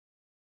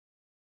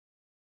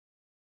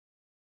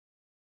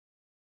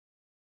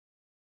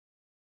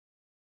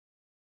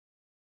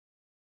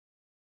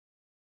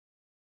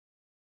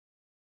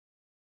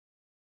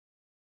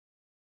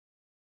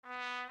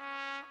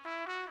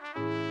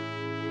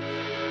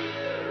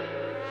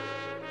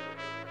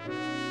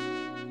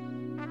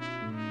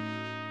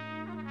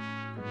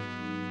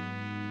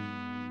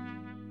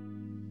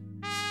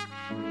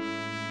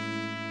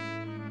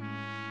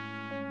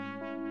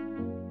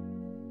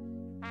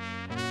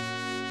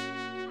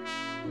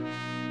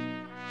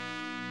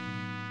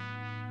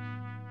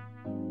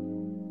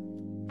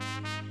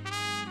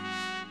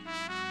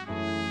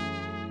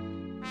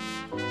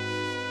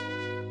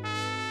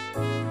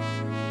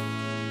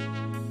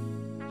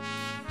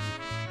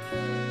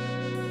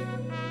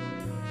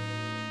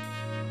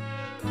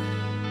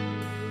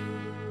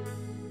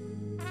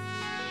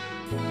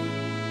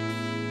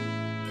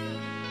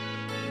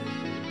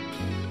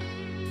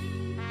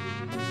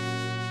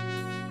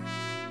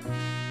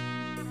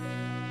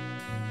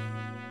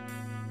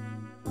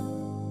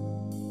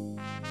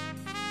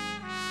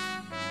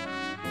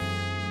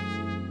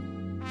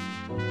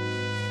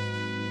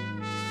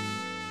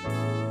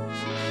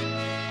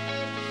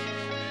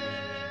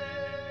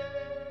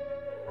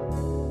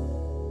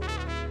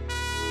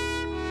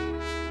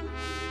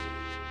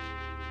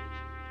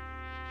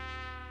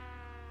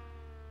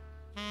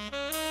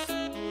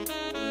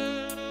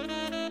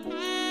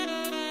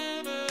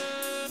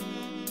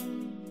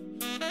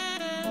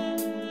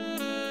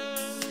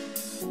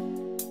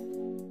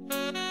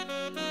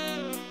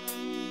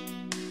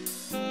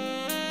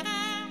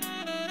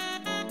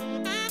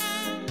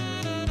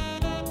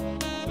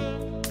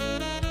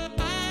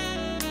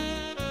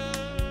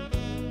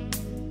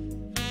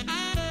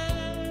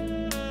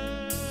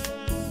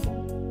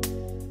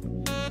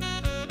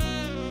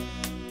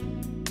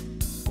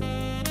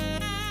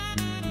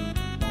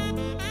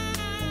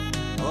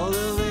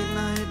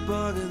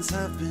bargains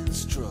have been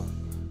struck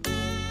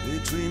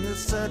between the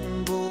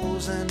satin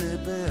bowls and their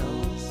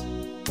bells.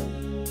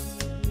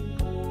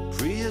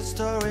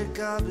 Prehistoric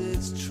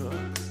garbage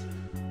trucks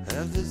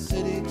have the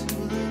city to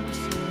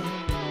themselves.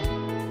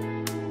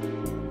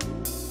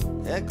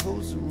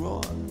 Echoes and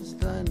roars,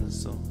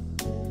 dinosaurs,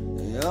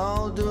 they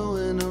all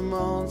doing a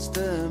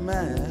monster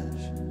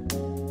mash.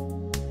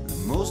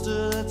 And most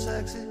of the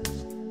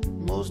taxis,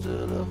 most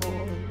of the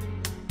whores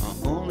are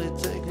only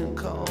taking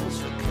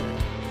calls for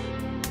cash.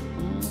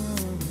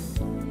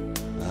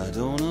 I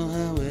don't know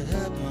how it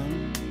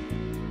happened,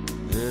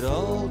 it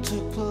all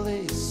took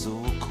place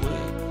so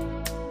quick.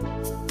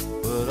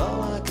 But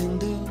all I can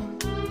do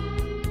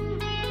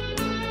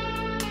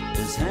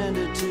is hand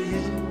it to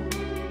you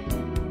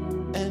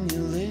and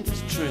your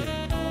latest trick.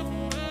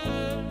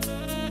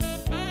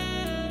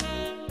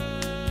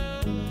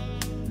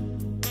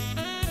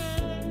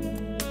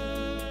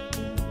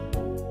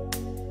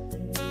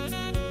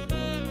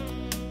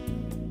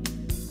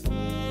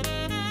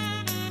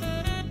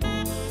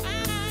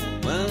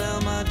 Well, now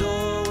my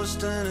door was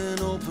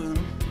standing open,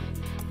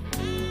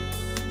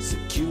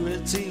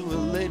 security were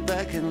laid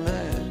back and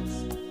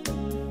laughed.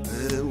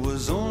 It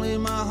was only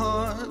my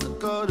heart that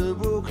got it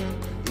broken.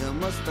 You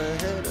must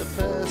have had a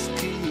pass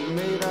key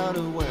made out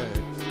of wax.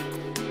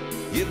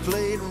 You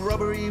played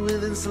robbery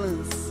with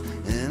insolence,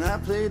 and I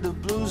played the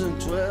blues in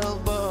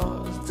 12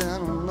 bars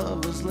down on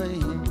Lover's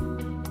Lane.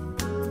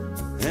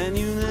 And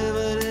you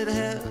never did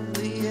have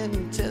the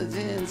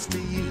intelligence to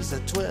use the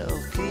 12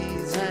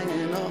 keys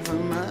hanging off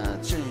of my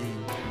chain.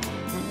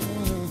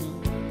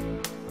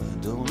 I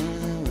don't know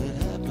how it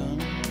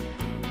happened,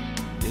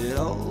 it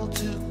all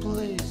took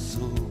place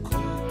so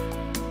quick.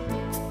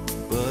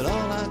 But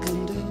all I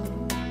can do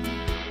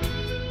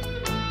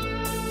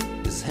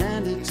is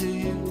hand it to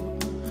you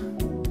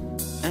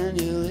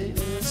and your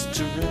latest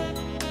trick.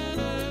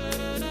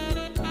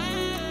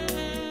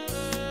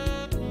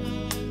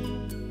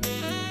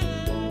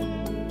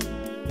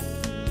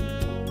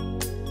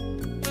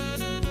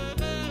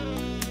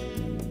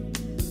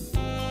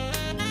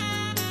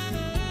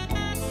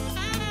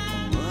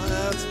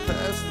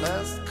 Past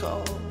last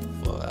call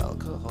for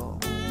alcohol,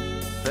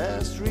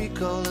 past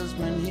recall has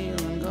been here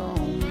and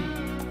gone.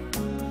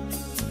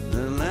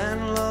 The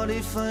landlord,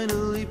 he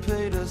finally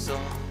paid us all.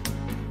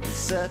 The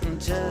satin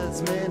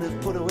chairs men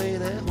have put away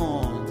their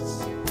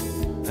horns,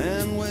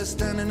 and we're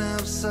standing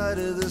outside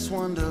of this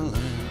wonderland,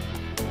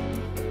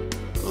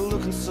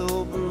 looking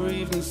so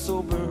bereaved and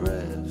so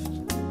bereft,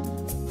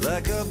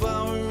 like a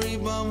Bowery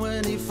bum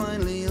when he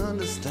finally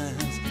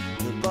understands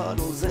the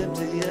bottle's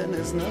empty and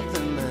there's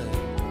nothing left.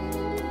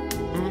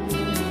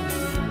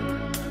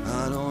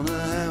 I don't know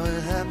how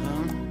it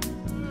happened,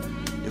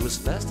 it was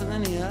faster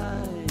than the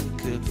eye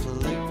could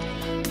flick.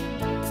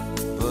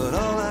 But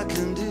all I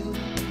can do